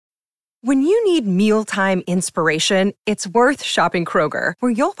When you need mealtime inspiration, it's worth shopping Kroger,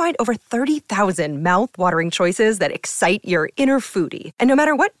 where you'll find over 30,000 mouth-watering choices that excite your inner foodie. And no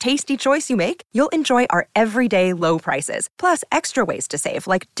matter what tasty choice you make, you'll enjoy our everyday low prices, plus extra ways to save,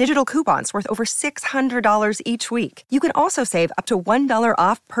 like digital coupons worth over $600 each week. You can also save up to $1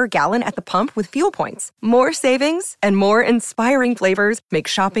 off per gallon at the pump with fuel points. More savings and more inspiring flavors make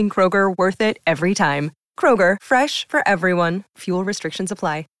shopping Kroger worth it every time. Kroger, fresh for everyone. Fuel restrictions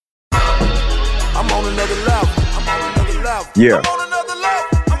apply. I'm on another level. I'm on another level. Yeah. I'm on another level.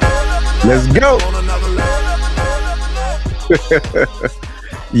 I'm on another level. Let's go. I'm on another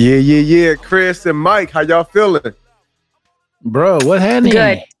level. Yeah. Chris and Mike, how y'all feeling? Bro, what happened?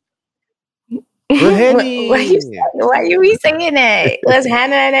 Good. What happened? Why you be saying that? What's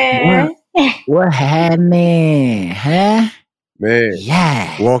happening? What happening? Huh? Man,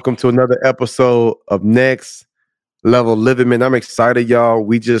 Yeah. welcome to another episode of Next Level Living. Man, I'm excited, y'all.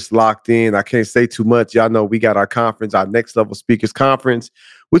 We just locked in. I can't say too much. Y'all know we got our conference, our Next Level Speakers Conference,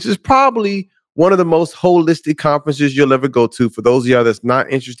 which is probably one of the most holistic conferences you'll ever go to. For those of y'all that's not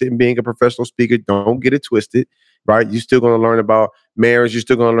interested in being a professional speaker, don't get it twisted, right? You're still going to learn about marriage. You're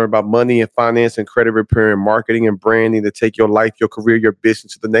still going to learn about money and finance and credit repair and marketing and branding to take your life, your career, your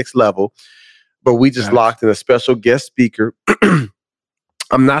business to the next level. But we just locked in a special guest speaker.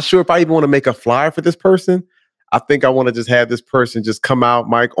 I'm not sure if I even want to make a flyer for this person. I think I want to just have this person just come out,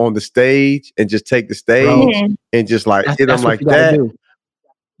 Mike, on the stage and just take the stage and just like hit them like that.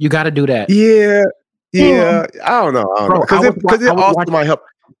 You got to do that. Yeah. I don't know. Because it also might help.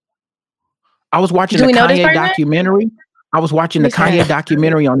 I was watching the Kanye documentary. I was watching the Kanye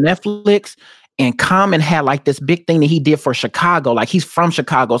documentary on Netflix, and Common had like this big thing that he did for Chicago. Like, he's from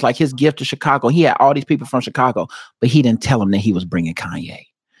Chicago. It's like his gift to Chicago. He had all these people from Chicago, but he didn't tell them that he was bringing Kanye.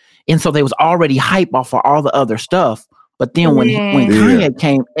 And so they was already hype off for all the other stuff. But then when Kanye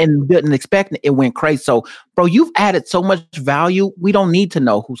came and didn't expect it, it went crazy. So, bro, you've added so much value. We don't need to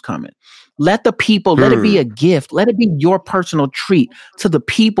know who's coming. Let the people, let it be a gift. Let it be your personal treat to the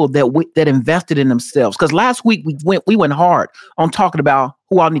people that invested in themselves. Because last week we went hard on talking about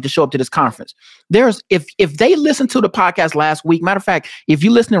who all need to show up to this conference. If they listened to the podcast last week, matter of fact, if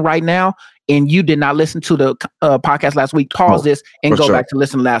you're listening right now and you did not listen to the podcast last week, pause this and go back to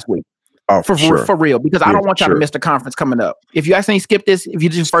listen last week. Oh, for real, because I don't want y'all to miss the conference coming up. If you accidentally skip this, if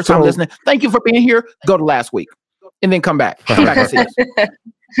you're just first time listening, thank you for being here. Go to last week and then come back. Come back and see us.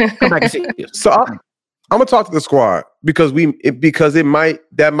 Come back and see us. So I'm gonna talk to the squad because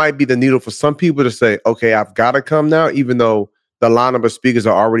that might be the needle for some people to say, okay, I've got to come now, even though the lineup of speakers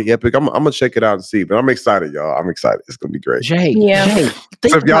are already epic. I'm gonna check it out and see. But I'm excited, y'all. I'm excited. It's gonna be great. Jay,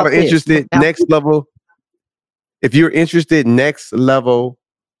 so if y'all are interested, Next Level. If you're interested, Next Level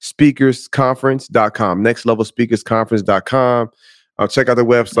speakersconference.com, nextlevelspeakersconference.com. Check out the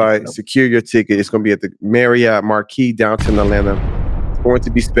website, secure your ticket. It's going to be at the Marriott Marquis, downtown Atlanta. It's going to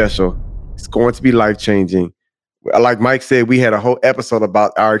be special. It's going to be life-changing. Like Mike said, we had a whole episode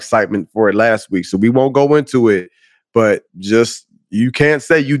about our excitement for it last week, so we won't go into it, but just, you can't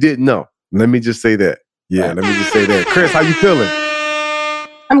say you didn't know. Let me just say that. Yeah, let me just say that. Chris, how you feeling?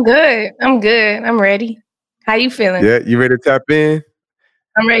 I'm good. I'm ready. How you feeling? Yeah, you ready to tap in?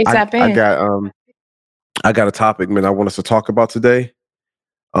 I'm ready to tap in. I got a topic, man, I want us to talk about today.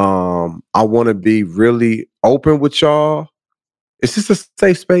 I want to be really open with y'all. Is this a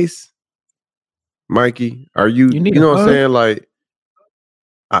safe space? Mikey, are you know what I'm saying? Like,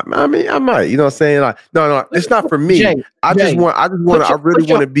 I mean, I might, you know what I'm saying? Like, no, it's not for me. I really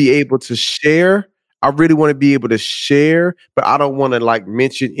want to be able to share. I really want to be able to share, but I don't want to like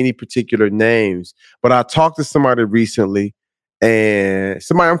mention any particular names. But I talked to somebody recently, and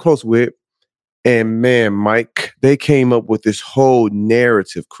somebody I'm close with, and man, Mike, they came up with this whole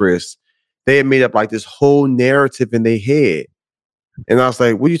narrative, Chris. They had made up like this whole narrative in their head. And I was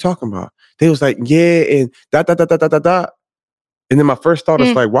like, what are you talking about? They was like, yeah, and da. And then my first thought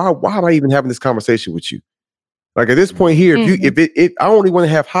is like, why am I even having this conversation with you? Like at this point here, if I only want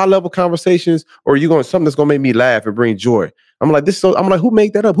to have high level conversations, or you're going something that's gonna make me laugh and bring joy. I'm like, who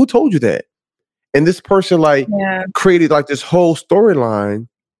made that up? Who told you that? And this person created like this whole storyline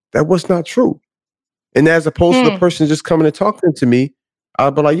that was not true. And as opposed to the person just coming and talking to me,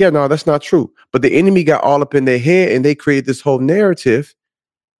 I'll be like, yeah, no, that's not true. But the enemy got all up in their head and they created this whole narrative.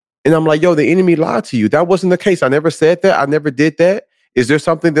 And I'm like, yo, the enemy lied to you. That wasn't the case. I never said that. I never did that. Is there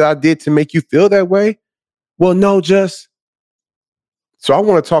something that I did to make you feel that way? Well, no, just. So I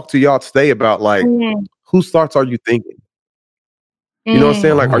want to talk to y'all today about like, whose thoughts are you thinking? You know what I'm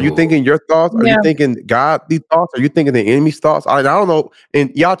saying? Like, are you thinking your thoughts? Are you thinking godly thoughts? Are you thinking the enemy's thoughts? I don't know.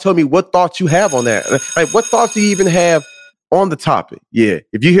 And y'all tell me what thoughts you have on that. Like, what thoughts do you even have on the topic. Yeah.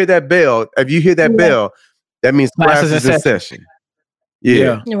 If you hear that bell, that means class is in session.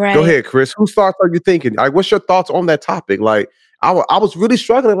 Yeah. Right. Go ahead, Chris. Whose thoughts are you thinking? Like, what's your thoughts on that topic? Like, I was really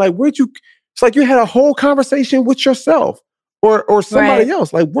struggling. Like, it's like you had a whole conversation with yourself or somebody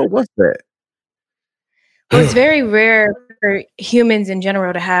else. Like, what was that? Well, it's very rare for humans in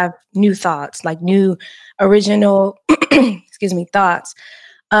general to have new thoughts, like new original, thoughts.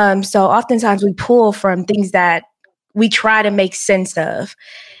 So oftentimes we pull from things that we try to make sense of.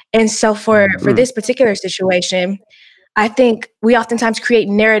 And so for this particular situation, I think we oftentimes create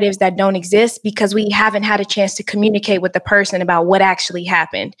narratives that don't exist because we haven't had a chance to communicate with the person about what actually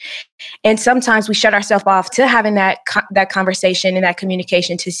happened. And sometimes we shut ourselves off to having that conversation and that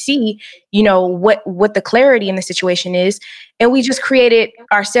communication to see, what the clarity in the situation is. And we just create it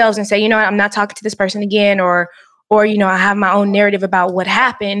ourselves and say, I'm not talking to this person again, or I have my own narrative about what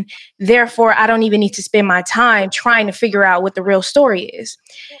happened. Therefore, I don't even need to spend my time trying to figure out what the real story is.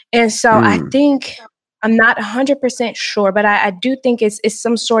 And so I think, I'm not 100% sure, but I do think it's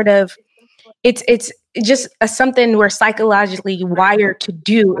some sort of, it's just something we're psychologically wired to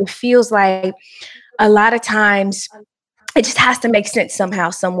do. It feels like a lot of times it just has to make sense somehow,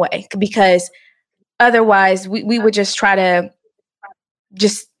 some way, because otherwise we would just try to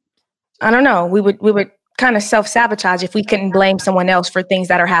I don't know, we would kind of self-sabotage if we couldn't blame someone else for things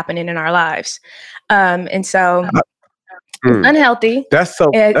that are happening in our lives. And so it's unhealthy.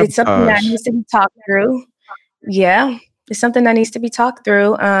 It's something that needs to be talked through. Yeah, it's something that needs to be talked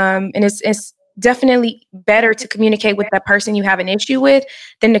through. And it's definitely better to communicate with that person you have an issue with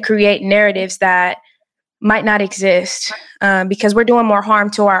than to create narratives that might not exist, because we're doing more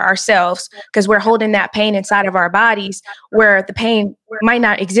harm to ourselves because we're holding that pain inside of our bodies where the pain might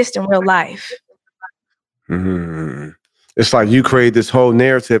not exist in real life. It's like you create this whole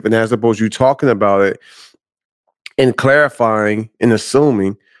narrative, and as opposed to you talking about it and clarifying and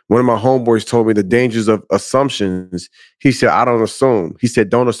assuming. One of my homeboys told me the dangers of assumptions. He said, I don't assume. He said,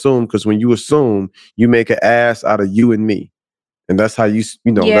 don't assume, because when you assume, you make an ass out of you and me. And that's how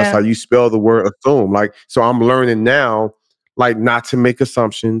that's how you spell the word assume. Like, so I'm learning now, like, not to make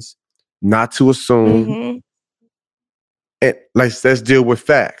assumptions, not to assume. And like, let's deal with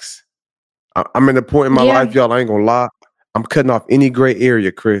facts. I'm in a point in my life, y'all, I ain't gonna lie. I'm cutting off any gray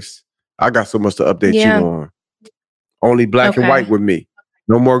area, Chris. I got so much to update you on. Only black and white with me.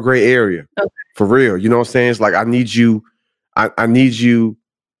 No more gray area. For real. You know what I'm saying? It's like, I need you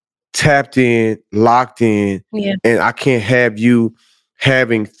tapped in, locked in, and I can't have you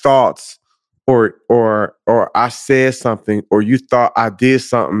having thoughts or I said something or you thought I did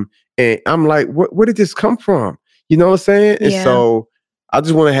something. And I'm like, where did this come from? You know what I'm saying? And so I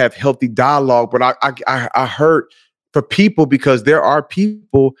just want to have healthy dialogue, but I hurt for people because there are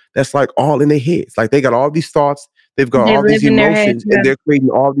people that's like all in their heads. Like, they got all these thoughts. They've got all these emotions, and they're creating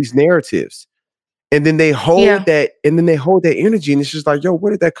all these narratives. And then they hold that, energy, and it's just like, yo,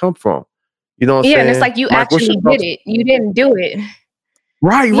 where did that come from? You know what I'm saying? And it's like, you actually did it. You didn't do it.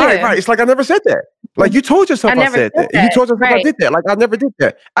 Right. It's like, I never said that. Like, you told yourself I said that. You told yourself I did that. Like, I never did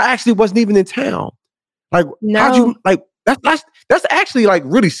that. I actually wasn't even in town. Like, how'd you, like, that's actually, like,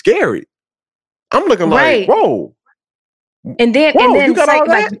 really scary. I'm looking like, whoa. And then you got all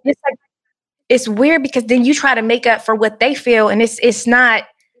that? It's weird because then you try to make up for what they feel, and that's not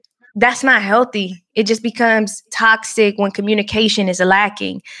healthy. It just becomes toxic when communication is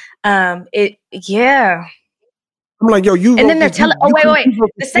lacking. I'm like, yo, you. And then they're telling, wait.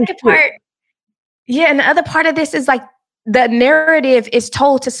 The second part. Yeah. And the other part of this is like, the narrative is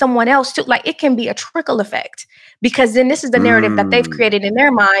told to someone else too. Like, it can be a trickle effect, because then this is the narrative that they've created in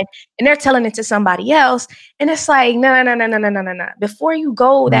their mind, and they're telling it to somebody else. And it's like, no. Before you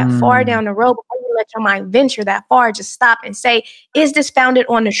go that far down the road, before you let your mind venture that far, just stop and say, is this founded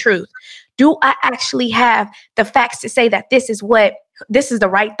on the truth? Do I actually have the facts to say that this is the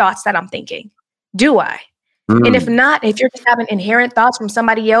right thoughts that I'm thinking? Do I? And if not, if you're just having inherent thoughts from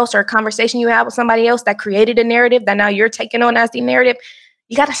somebody else, or a conversation you have with somebody else that created a narrative that now you're taking on as the narrative,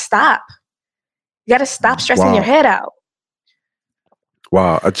 you got to stop. You got to stop stressing your head out.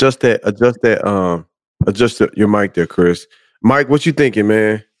 Wow. Adjust your mic there, Chris. Mike, what you thinking,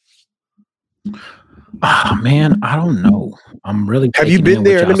 man? Oh, man, I don't know. I'm really. Have you been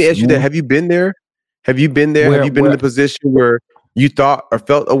there? Let me ask you that. Have you been there? Have you been in a position where you thought or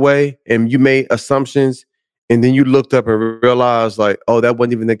felt a way and you made assumptions, and then you looked up and realized, like, oh, that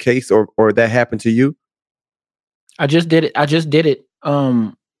wasn't even the case, or that happened to you? I just did it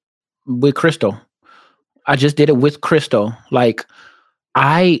with Crystal. I just did it with Crystal. Like,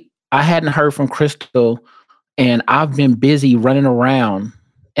 I hadn't heard from Crystal, and I've been busy running around,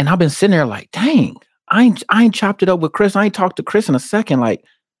 and I've been sitting there like, dang, I ain't chopped it up with Chris. I ain't talked to Chris in a second. Like,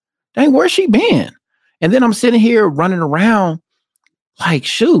 dang, where's she been? And then I'm sitting here running around like,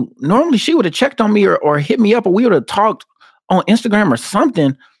 shoot, normally she would have checked on me or hit me up, or we would have talked on Instagram or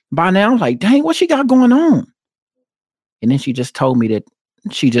something by now. I'm like, dang, what she got going on? And then she just told me that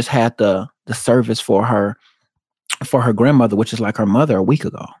she just had the service for her grandmother, which is like her mother, a week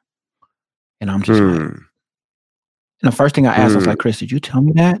ago. And I'm just like, and the first thing I asked, I was like, Chris, did you tell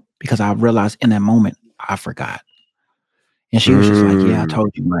me that? Because I realized in that moment, I forgot. And she was just like, yeah, I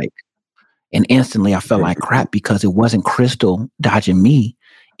told you, Mike. And instantly I felt like crap because it wasn't Crystal dodging me.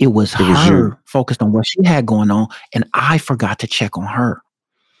 It was her focused on what she had going on. And I forgot to check on her.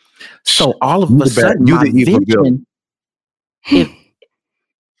 So all of a sudden, my vision,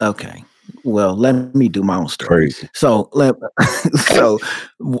 okay. Well, let me do my own story. Crazy. So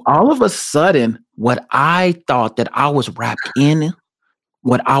all of a sudden, what I thought that I was wrapped in,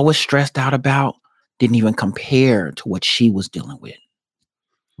 what I was stressed out about, didn't even compare to what she was dealing with.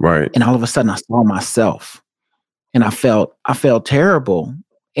 Right. And all of a sudden I saw myself and I felt terrible.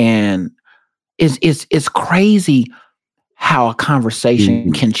 And it's crazy how a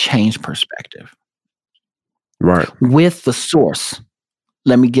conversation can change perspective. Right. With the source.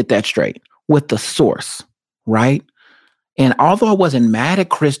 Let me get that straight. With the source, right? And although I wasn't mad at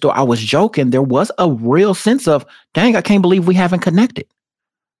Crystal, I was joking. There was a real sense of, dang, I can't believe we haven't connected.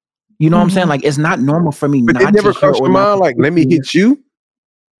 You know what I'm saying? Like, it's not normal for me. But not it never crossed your mind, like, let me hit you.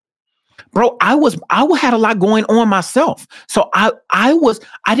 Bro, I had a lot going on myself. So I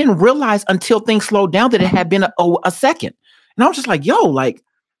didn't realize until things slowed down that it had been a second. And I was just like, yo, like,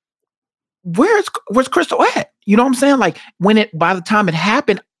 where's Crystal at? You know what I'm saying? Like, by the time it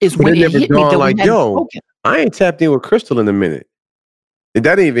happened is when it hit me that like, yo, I ain't tapped in with Crystal in a minute. And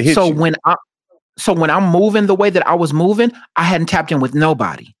that didn't even hit you. So when I'm moving the way that I was moving, I hadn't tapped in with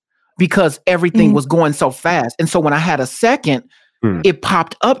nobody because everything was going so fast. And so when I had a second, it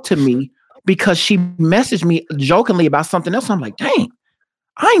popped up to me because she messaged me jokingly about something else. I'm like, dang,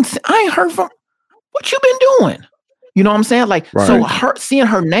 I ain't heard from what you been doing. You know what I'm saying? Like, so seeing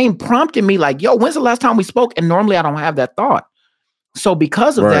her name prompted me like, yo, when's the last time we spoke? And normally I don't have that thought. So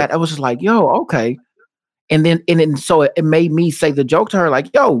because of that, I was just like, yo, okay. And then so it made me say the joke to her, like,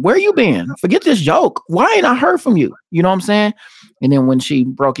 yo, where you been? Forget this joke. Why ain't I heard from you? You know what I'm saying? And then when she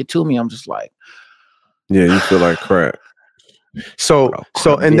broke it to me, I'm just like, yeah, you feel like crap.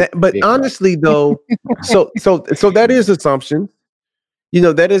 But honestly though, so that is assumption. You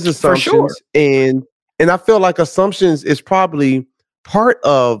know, that is assumptions. For sure. And I feel like assumptions is probably part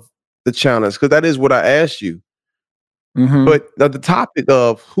of the challenge because that is what I asked you. But the topic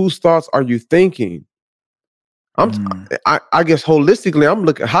of whose thoughts are you thinking? I guess holistically, I'm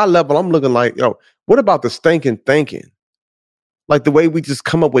looking high level. I'm looking like, yo, what about the stinking thinking? Like the way we just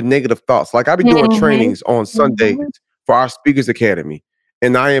come up with negative thoughts. Like I be doing trainings on Sundays for our Speakers Academy,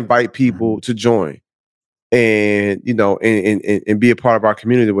 and I invite people to join, and you know, and be a part of our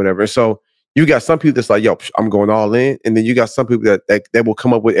community or whatever. So you got some people that's like, yo, I'm going all in, and then you got some people that will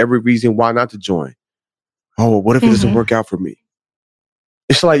come up with every reason why not to join. Oh, what if it doesn't work out for me?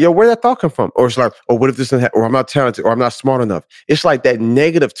 It's like, yo, where that thought come from? Or it's like, oh, what if this doesn't happen? Or I'm not talented, or I'm not smart enough. It's like that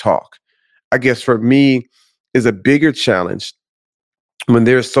negative talk, I guess for me, is a bigger challenge when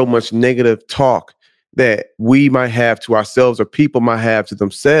there's so much negative talk that we might have to ourselves or people might have to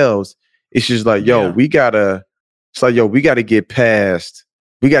themselves. It's just like, yo, we gotta get past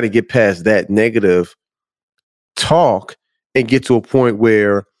that negative talk and get to a point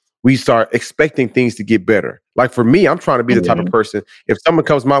where we start expecting things to get better. Like for me, I'm trying to be the type of person, if someone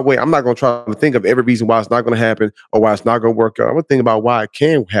comes my way, I'm not going to try to think of every reason why it's not going to happen or why it's not going to work out. I'm going to think about why it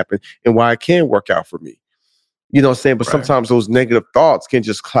can happen and why it can work out for me. You know what I'm saying? But sometimes those negative thoughts can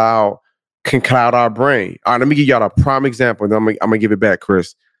just cloud our brain. All right, let me give y'all a prime example, and I'm going to give it back,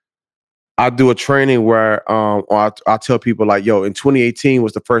 Chris. I do a training where I tell people like, yo, in 2018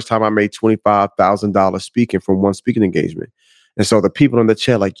 was the first time I made $25,000 speaking from one speaking engagement. And so the people in the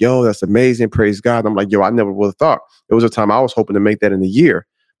chat like, yo, that's amazing. Praise God. And I'm like, yo, I never would have thought. It was a time I was hoping to make that in a year,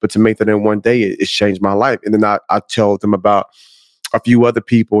 but to make that in one day, it changed my life. And then I tell them about a few other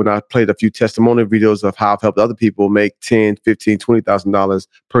people, and I played a few testimonial videos of how I've helped other people make $10,000, $15,000, $20,000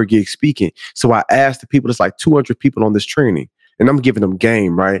 per gig speaking. So I asked the people, there's like 200 people on this training, and I'm giving them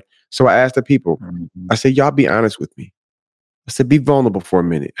game, right? So I asked the people, I said, y'all be honest with me. I said, be vulnerable for a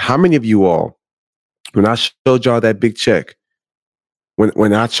minute. How many of you all, when I showed y'all that big check,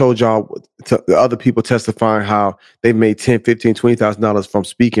 when I showed y'all the other people testifying how they made $10,000, $15,000, $20,000 from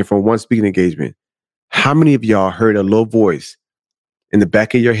speaking from one speaking engagement, how many of y'all heard a little voice in the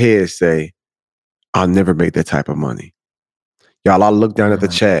back of your head say, I'll never make that type of money? Y'all, I looked down at the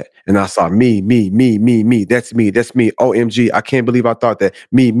chat and I saw me. That's me. OMG, I can't believe I thought that.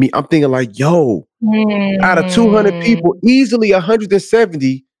 Me. I'm thinking like, yo, out of 200 people, easily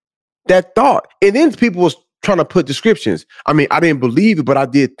 170 that thought. And then people was trying to put descriptions. I mean, I didn't believe it, but I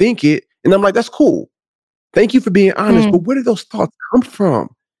did think it. And I'm like, that's cool. Thank you for being honest. But where did those thoughts come from?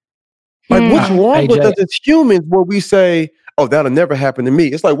 Like, what's wrong with us as humans where we say, oh, that'll never happen to me?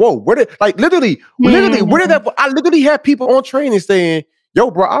 It's like, whoa, where did, like, literally, where did that, I literally had people on training saying, yo,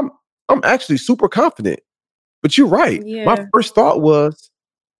 bro, I'm actually super confident. But you're right. Yeah. My first thought was,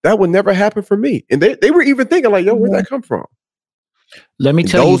 that would never happen for me. And they were even thinking like, yo, where'd that come from? Let me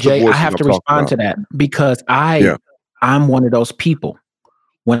tell you, Jay, I have to respond to that because I'm one of those people.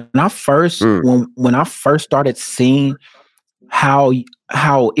 When I first when I first started seeing how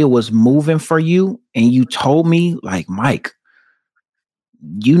it was moving for you, and you told me like, Mike,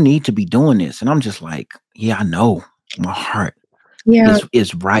 you need to be doing this, and I'm just like, yeah, I know, my heart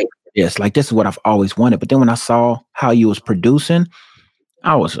is right. It's like, this is what I've always wanted. But then when I saw how you was producing,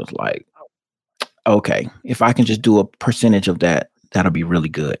 I was just like, okay, if I can just do a percentage of that, that'll be really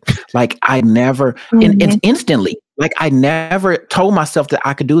good. Like I never, and instantly, like I never told myself that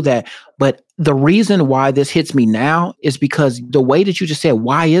I could do that. But the reason why this hits me now is because the way that you just said,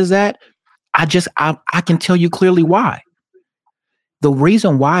 why is that? I can tell you clearly why. The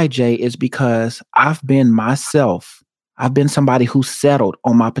reason why, Jay, is because I've been myself. I've been somebody who settled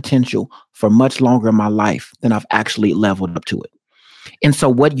on my potential for much longer in my life than I've actually leveled up to it. And so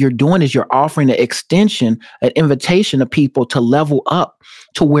what you're doing is you're offering an extension, an invitation to people to level up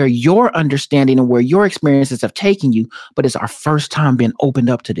to where your understanding and where your experiences have taken you, but it's our first time being opened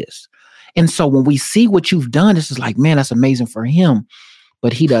up to this. And so when we see what you've done, this is like, man, that's amazing for him.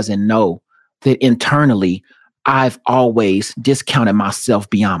 But he doesn't know that internally, I've always discounted myself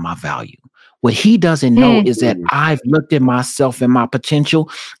beyond my value. What he doesn't know is that I've looked at myself and my potential,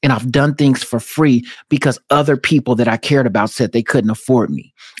 and I've done things for free because other people that I cared about said they couldn't afford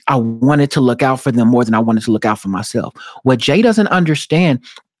me. I wanted to look out for them more than I wanted to look out for myself. What Jay doesn't understand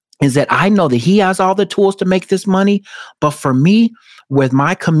is that I know that he has all the tools to make this money. But for me, with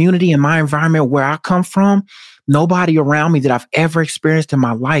my community and my environment where I come from, nobody around me that I've ever experienced in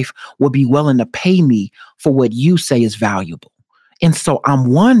my life would be willing to pay me for what you say is valuable. And so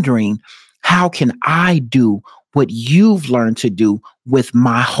I'm wondering, how can I do what you've learned to do with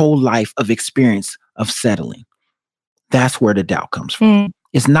my whole life of experience of settling? That's where the doubt comes from.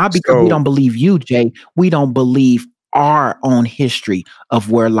 It's not because we don't believe you, Jay. We don't believe our own history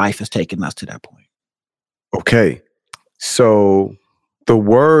of where life has taken us to that point. Okay. So the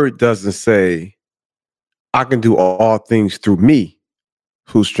word doesn't say, I can do all things through me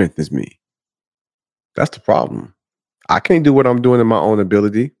who strengthens me. That's the problem. I can't do what I'm doing in my own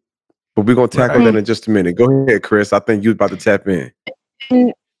ability. But we're going to tackle that in just a minute. Go ahead, Chris. I think you're about to tap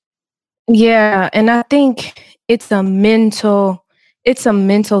in. Yeah. And I think it's a mental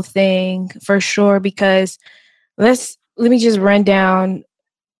thing for sure, because let me just run down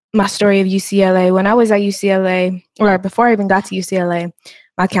my story of UCLA. When I was at UCLA, or before I even got to UCLA,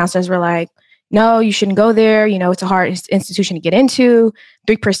 my counselors were like, no, you shouldn't go there. You know, it's a hard institution to get into.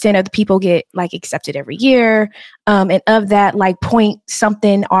 3% of the people get like accepted every year. And of that, like point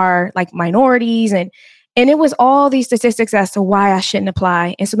something are like minorities. And it was all these statistics as to why I shouldn't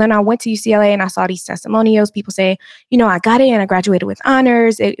apply. And so then I went to UCLA and I saw these testimonials, people say, you know, I got in, I graduated with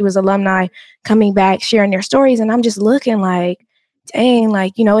honors. It was alumni coming back, sharing their stories. And I'm just looking like, dang,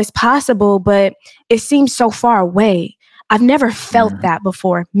 like, you know, it's possible, but it seems so far away. I've never felt that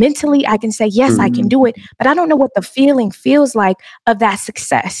before. Mentally, I can say, yes, I can do it, but I don't know what the feeling feels like of that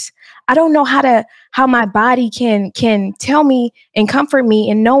success. I don't know how my body can tell me and comfort me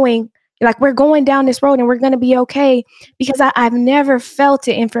in knowing like we're going down this road and we're going to be okay, because I've never felt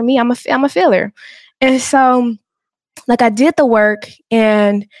it. And for me, I'm a feeler. And so like I did the work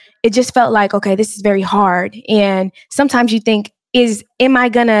and it just felt like, okay, this is very hard. And sometimes you think, am I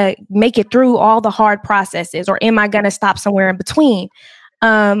going to make it through all the hard processes, or am I going to stop somewhere in between?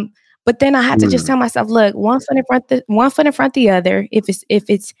 But then I had to just tell myself, look, one foot in front of the other. If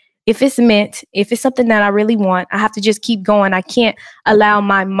it's meant, if it's something that I really want, I have to just keep going. I can't allow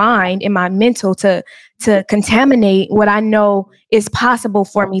my mind and my mental to contaminate what I know is possible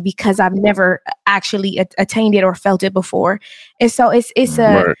for me, because I've never actually attained it or felt it before. And so it's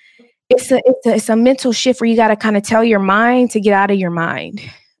a mental shift where you got to kind of tell your mind to get out of your mind.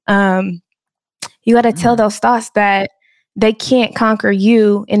 You got to tell those thoughts that they can't conquer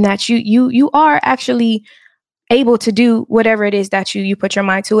you, and that you are actually able to do whatever it is that you put your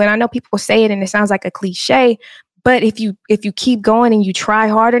mind to. And I know people say it and it sounds like a cliche, but if you keep going and you try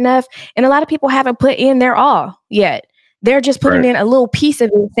hard enough, and a lot of people haven't put in their all yet, They're just putting in a little piece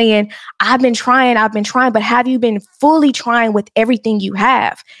of it saying, I've been trying, but have you been fully trying with everything you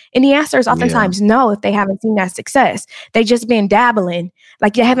have? And the answer is oftentimes no, if they haven't seen that success. They just been dabbling,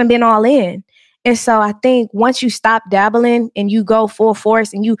 like they haven't been all in. And so I think once you stop dabbling and you go full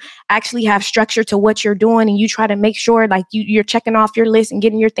force and you actually have structure to what you're doing and you try to make sure like you're checking off your list and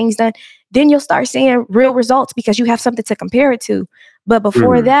getting your things done, then you'll start seeing real results because you have something to compare it to. But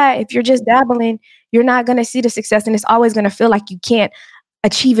before that, if you're just dabbling, you're not going to see the success, and it's always going to feel like you can't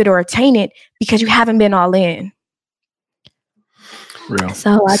achieve it or attain it because you haven't been all in. Real.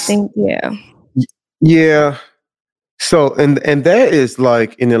 So I think, Yeah. So, and that is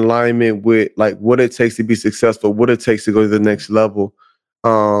like in alignment with like what it takes to be successful, what it takes to go to the next level,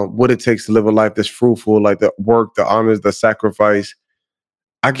 what it takes to live a life that's fruitful, like the work, the honors, the sacrifice.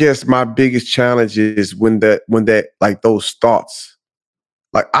 I guess my biggest challenge is when that like those thoughts,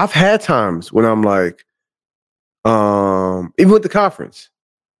 like I've had times when I'm like, even with the conference,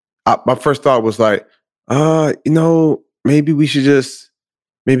 my first thought was like, maybe we should just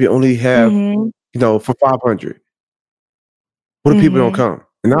maybe only have, for 500. What if people don't come?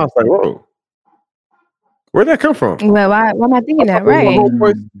 And I was like, whoa, where'd that come from? Well, why am I thinking that? Right.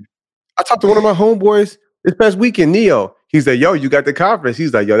 I talked to one of my homeboys this past weekend, Neo. He's like, yo, you got the conference.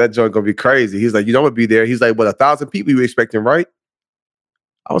 He's like, yo, that joint gonna be crazy. He's like, you know what, be there. He's like, 1,000 people you expecting, right?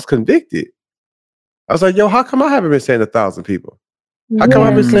 I was convicted. I was like, yo, how come I haven't been saying 1,000 people? How come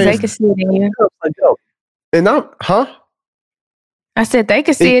I've been saying? They can see it in you. Like, yo. And I said they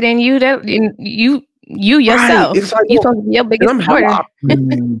could see it in you. That you yourself. Right. Like, you supposed to be your biggest supporter.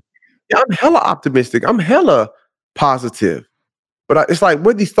 I'm hella optimistic. I'm hella positive. But it's like,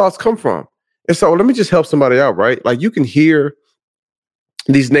 where these thoughts come from? And so let me just help somebody out, right? Like you can hear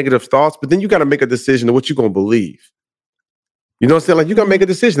these negative thoughts, but then you got to make a decision of what you're going to believe. You know what I'm saying? Like you got to make a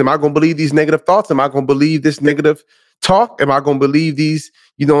decision. Am I going to believe these negative thoughts? Am I going to believe this negative talk? Am I going to believe these,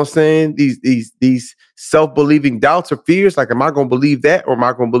 you know what I'm saying? These self-believing doubts or fears? Like, am I going to believe that? Or am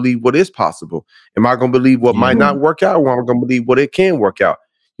I going to believe what is possible? Am I going to believe what might not work out? Or am I going to believe what it can work out?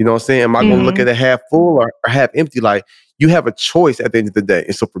 You know what I'm saying? Am I going to look at it half full or half empty? Like you have a choice at the end of the day.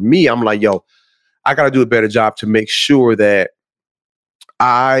 And so for me, I'm like, yo, I got to do a better job to make sure that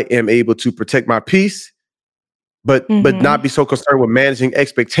I am able to protect my peace, but not be so concerned with managing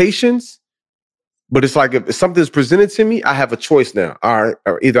expectations. But it's like if something is presented to me, I have a choice now. All right,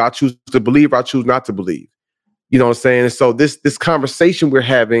 or either I choose to believe or I choose not to believe. You know what I'm saying? And so this conversation we're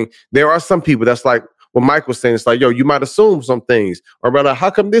having, there are some people that's like what Mike was saying. It's like, yo, you might assume some things, or rather, how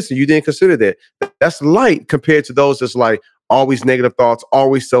come this and you didn't consider that? That's light compared to those that's like always negative thoughts,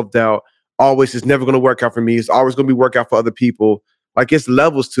 always self-doubt, always it's never going to work out for me. It's always going to be work out for other people. Like it's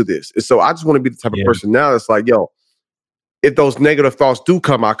levels to this. And so I just want to be the type of person now that's like, yo, if those negative thoughts do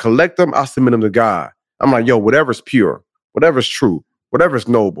come, I collect them, I submit them to God. I'm like, yo, whatever's pure, whatever's true, whatever's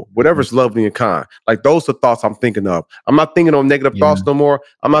noble, whatever's lovely and kind. Like those are thoughts I'm thinking of. I'm not thinking on negative thoughts no more.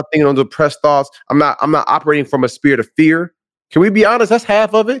 I'm not thinking on depressed thoughts. I'm not operating from a spirit of fear. Can we be honest? That's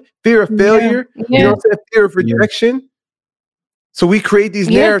half of it. Fear of failure. You know what I'm saying? Fear of rejection. So we create these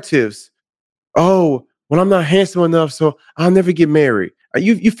narratives. Oh, well, I'm not handsome enough, so I'll never get married.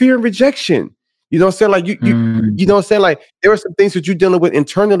 You fearing rejection. You know what I'm saying? Like you know what I'm saying? Like there are some things that you're dealing with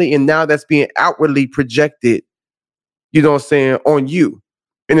internally, and now that's being outwardly projected, you know what I'm saying, on you.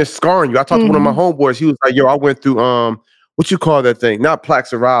 And it's scarring you. I talked to one of my homeboys. He was like, yo, I went through what you call that thing? Not plaque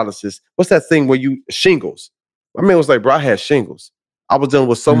psoriasis. What's that thing where you shingles? My man was like, bro, I had shingles. I was dealing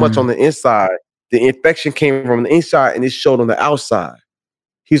with so much on the inside. The infection came from the inside and it showed on the outside.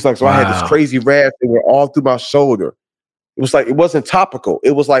 He's like, so I had this crazy rash that went all through my shoulder. It was like, it wasn't topical.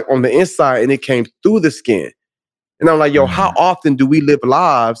 It was like on the inside and it came through the skin. And I'm like, yo, how often do we live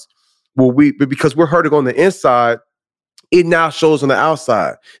lives where because we're hurting on the inside, it now shows on the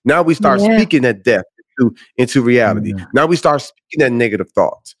outside. Now we start speaking that death into reality. Now we start speaking that negative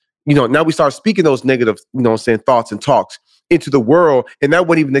thoughts. You know, now we start speaking those negative, you know what I'm saying, thoughts and talks into the world. And that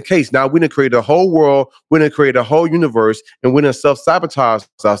wasn't even the case. Now we done created a whole world, we done created a whole universe, and we done self-sabotage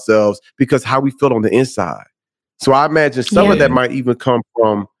ourselves because how we feel on the inside. So I imagine some of that might even come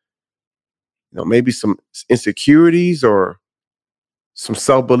from, you know, maybe some insecurities or some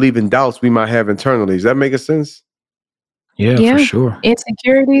self-believing doubts we might have internally. Does that make sense? Yeah, for sure.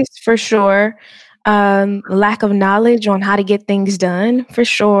 Insecurities, for sure. Lack of knowledge on how to get things done, for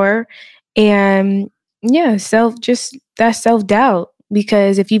sure. And that self-doubt,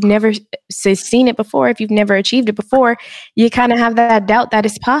 because if you've never seen it before, if you've never achieved it before, you kind of have that doubt that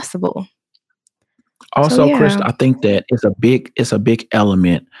it's possible. Also, Chris, I think that it's a big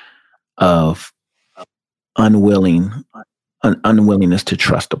element of unwillingness to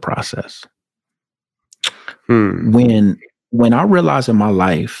trust the process. When I realize in my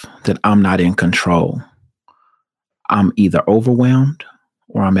life that I'm not in control, I'm either overwhelmed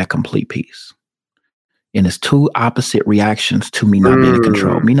or I'm at complete peace. And it's two opposite reactions to me not being in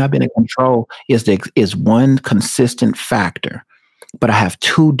control. Me not being in control is one consistent factor, but I have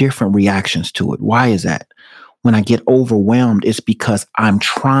two different reactions to it. Why is that? When I get overwhelmed, it's because I'm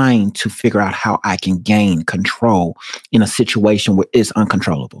trying to figure out how I can gain control in a situation where it's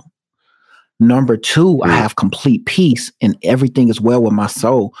uncontrollable. Number two, I have complete peace and everything is well with my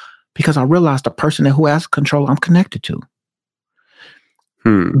soul because I realize the person who has control I'm connected to.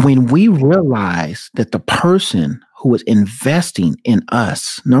 When we realize that the person who is investing in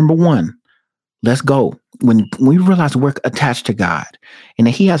us, number one, let's go. When we realize we're attached to God and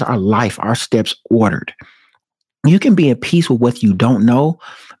that he has our life, our steps ordered, you can be at peace with what you don't know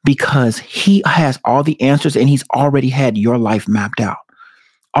because he has all the answers and he's already had your life mapped out.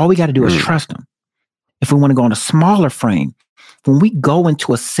 All we got to do is trust him. If we want to go on a smaller frame, when we go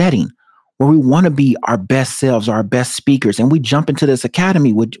into a setting where we want to be our best selves, our best speakers, and we jump into this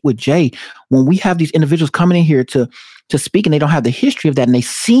academy with Jay, when we have these individuals coming in here to speak and they don't have the history of that and they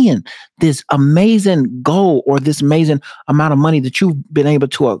seeing this amazing goal or this amazing amount of money that you've been able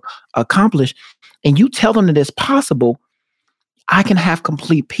to accomplish, and you tell them that it's possible, I can have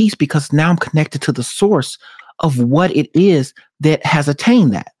complete peace because now I'm connected to the source of what it is that has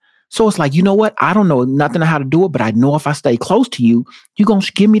attained that. So it's like, you know what? I don't know nothing on how to do it, but I know if I stay close to you, you're going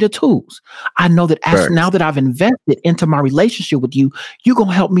to give me the tools. I know that now that I've invested into my relationship with you, you're going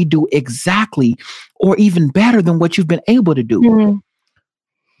to help me do exactly or even better than what you've been able to do.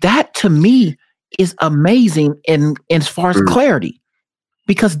 That to me is amazing in as far as clarity,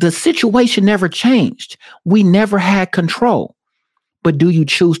 because the situation never changed. We never had control. But do you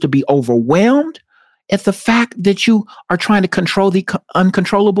choose to be overwhelmed at the fact that you are trying to control the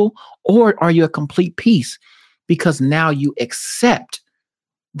uncontrollable, or are you at complete peace because now you accept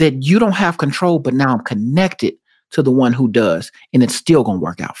that you don't have control, but now I'm connected to the one who does, and it's still going to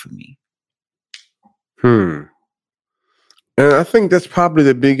work out for me? And I think that's probably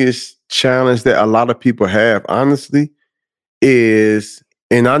the biggest challenge that a lot of people have, honestly, is,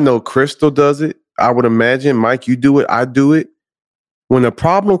 and I know Crystal does it. I would imagine, Mike, you do it. I do it. When a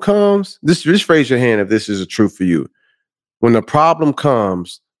problem comes, just raise your hand if this is a truth for you. When the problem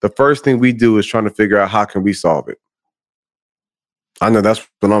comes, the first thing we do is trying to figure out how can we solve it. I know that's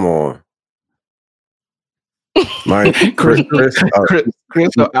what I'm on. Chris,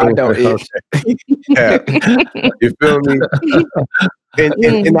 I know it. Yeah. You feel me?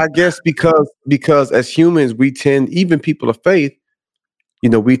 And I guess because as humans, we tend, even people of faith,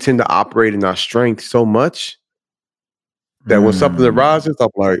 we tend to operate in our strength so much that when something arises, I'm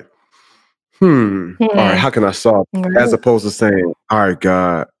like, all right, how can I solve it? As opposed to saying, all right,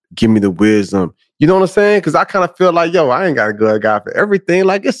 God, give me the wisdom. You know what I'm saying? Because I kind of feel like, I ain't got a good guy for everything.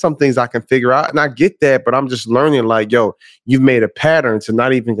 Like, it's some things I can figure out. And I get that, but I'm just learning, like, you've made a pattern to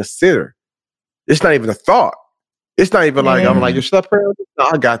not even consider. It's not even a thought. It's not even like, I'm like, you should I pray? No,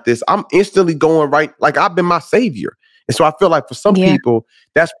 I got this. I'm instantly going right. Like, I've been my savior. And so I feel like for some people,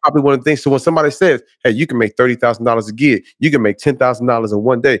 that's probably one of the things. So when somebody says, hey, you can make $30,000 a gig, you can make $10,000 in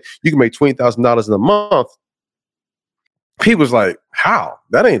one day, you can make $20,000 in a month. People's like, how?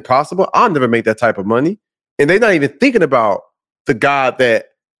 That ain't possible. I'll never make that type of money. And they're not even thinking about the God that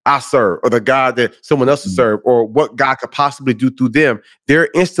I serve or the God that someone else will serve or what God could possibly do through them. They're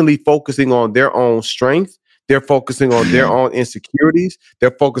instantly focusing on their own strength. They're focusing on their own insecurities.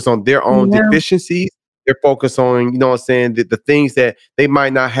 They're focused on their own deficiencies. They're focused on, the things that they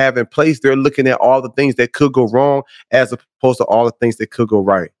might not have in place. They're looking at all the things that could go wrong as opposed to all the things that could go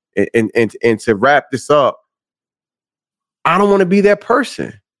right. And to wrap this up, I don't want to be that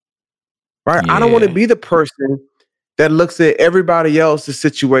person, right? Yeah. I don't want to be the person that looks at everybody else's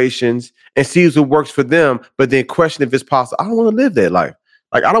situations and sees what works for them, but then question if it's possible. I don't want to live that life.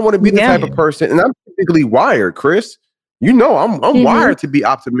 Like, I don't want to be the type of person, and I'm typically wired, Chris. I'm wired to be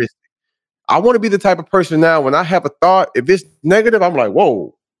optimistic. I want to be the type of person now, when I have a thought, if it's negative, I'm like,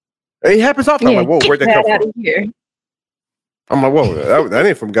 whoa. It happens often. I'm like, whoa, where'd that come from? Here. I'm like, whoa, that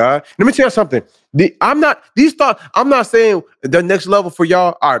ain't from God. Let me tell you something. I'm not saying the next level for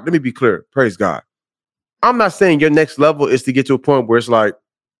y'all. All right, let me be clear. Praise God. I'm not saying your next level is to get to a point where it's like,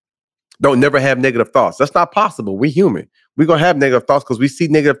 don't never have negative thoughts. That's not possible. We're human. We're going to have negative thoughts because we see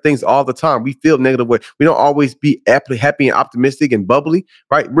negative things all the time. We feel negative way. We don't always be happy and optimistic and bubbly,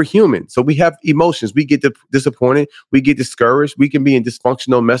 right? We're human. So we have emotions. We get disappointed. We get discouraged. We can be in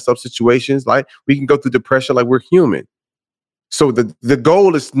dysfunctional, messed up situations. Like, we can go through depression. Like, we're human. So the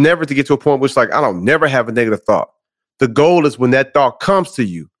goal is never to get to a point where it's like, I don't never have a negative thought. The goal is when that thought comes to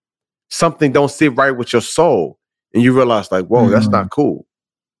you, something don't sit right with your soul, and you realize like, whoa, that's not cool.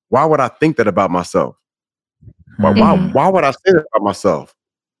 Why would I think that about myself? Why would I say that about myself?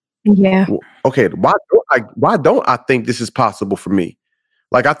 Yeah. Okay. Why don't I think this is possible for me?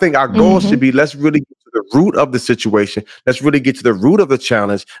 Like, I think our goal should be, let's really get to the root of the situation. Let's really get to the root of the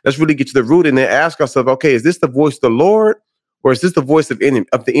challenge. Let's really get to the root and then ask ourselves, okay, is this the voice of the Lord, or is this the voice of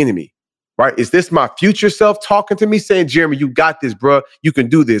the enemy? Right? Is this my future self talking to me saying, Jeremy, you got this, bro. You can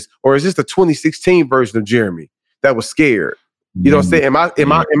do this. Or is this the 2016 version of Jeremy that was scared? You know what I'm saying?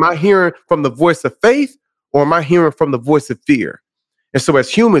 Am I hearing from the voice of faith, or am I hearing from the voice of fear? And so as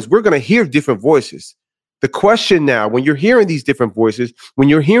humans, we're going to hear different voices. The question now, when you're hearing these different voices, when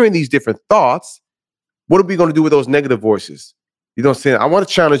you're hearing these different thoughts, what are we going to do with those negative voices? You know what I'm saying? I want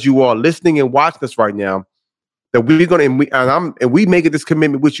to challenge you all listening and watching this right now, that we're going to, and we make this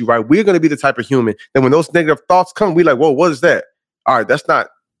commitment with you, right? We're going to be the type of human that when those negative thoughts come, we're like, whoa, what is that? All right, that's not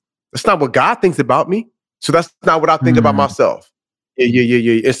what God thinks about me. So that's not what I think about myself.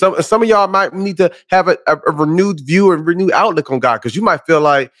 Yeah. And some of y'all might need to have a renewed view and renewed outlook on God, because you might feel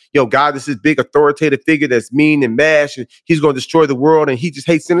like, yo, God is this big authoritative figure that's mean and mash, and he's going to destroy the world, and he just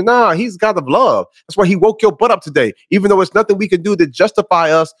hates sin. Nah, he's God of love. That's why he woke your butt up today. Even though it's nothing we can do to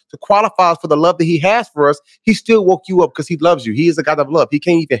justify us, to qualify us for the love that he has for us, he still woke you up because he loves you. He is a God of love. He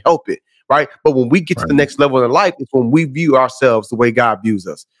can't even help it, right? But when we get to the next level in life, it's when we view ourselves the way God views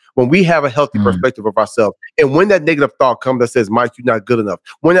us. When we have a healthy perspective of ourselves. And when that negative thought comes that says, Mike, you're not good enough.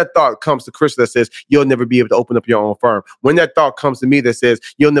 When that thought comes to Chris that says, you'll never be able to open up your own firm. When that thought comes to me that says,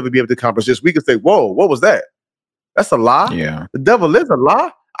 you'll never be able to accomplish this, we can say, whoa, what was that? That's a lie. Yeah. The devil is a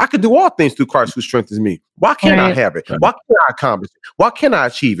lie. I can do all things through Christ who strengthens me. Why can't I have it? Why can't I accomplish it? Why can't I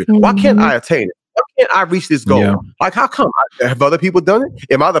achieve it? Why can't I attain it? Why can't I reach this goal? Yeah. Like, how come? Have other people done it?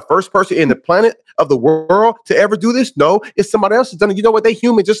 Am I the first person in the planet of the world to ever do this? No, it's somebody else who's done it. You know what? They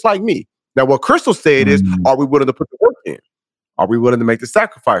human just like me. Now, what Crystal said is, are we willing to put the work in? Are we willing to make the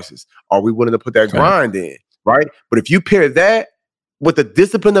sacrifices? Are we willing to put that grind in? Right? But if you pair that with the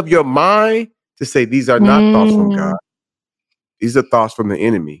discipline of your mind to say, these are not thoughts from God. These are thoughts from the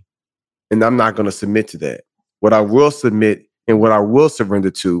enemy. And I'm not going to submit to that. What I will submit and what I will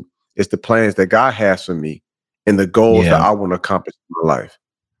surrender to is the plans that God has for me and the goals that I want to accomplish in my life.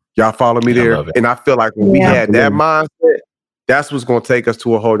 Y'all follow me there? And I feel like when we had that mindset, that's what's going to take us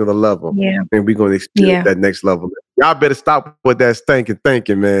to a whole other level. Yeah. And we're going to experience that next level. Y'all better stop with that stinking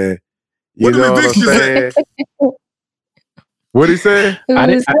thinking, man. You know what I'm saying? What did he say? I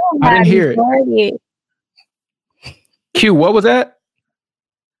didn't hear it. Q, what was that?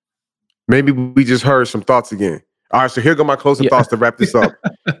 Maybe we just heard some thoughts again. All right, so here go my closing thoughts to wrap this up.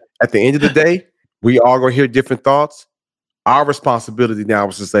 At the end of the day, we all going to hear different thoughts. Our responsibility now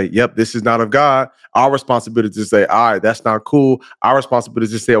is to say, yep, this is not of God. Our responsibility is to say, all right, that's not cool. Our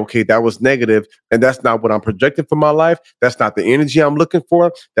responsibility is to say, okay, that was negative, and that's not what I'm projecting for my life. That's not the energy I'm looking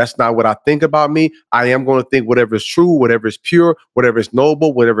for. That's not what I think about me. I am going to think whatever is true, whatever is pure, whatever is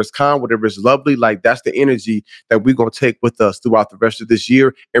noble, whatever is kind, whatever is lovely. Like, that's the energy that we're going to take with us throughout the rest of this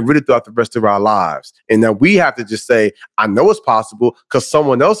year and really throughout the rest of our lives. And now we have to just say, I know it's possible because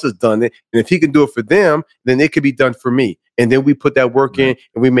someone else has done it. And if he can do it for them, then it could be done for me. And then we put that work in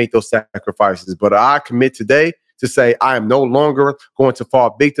and we make those sacrifices. But I commit today to say I am no longer going to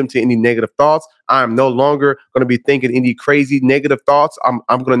fall victim to any negative thoughts. I am no longer going to be thinking any crazy negative thoughts. I'm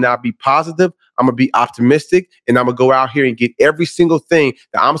going to now be positive. I'm going to be optimistic, and I'm going to go out here and get every single thing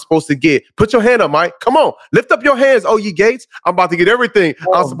that I'm supposed to get. Put your hand up, Mike. Come on. Lift up your hands, oh ye gates. I'm about to get everything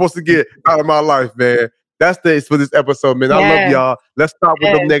I'm supposed to get out of my life, man. That's it for this episode, man. I love y'all. Let's stop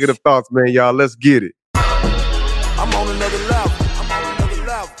with them negative thoughts, man, y'all. Let's get it. I'm on another level. I'm on another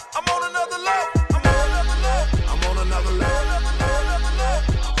level. I'm on another level.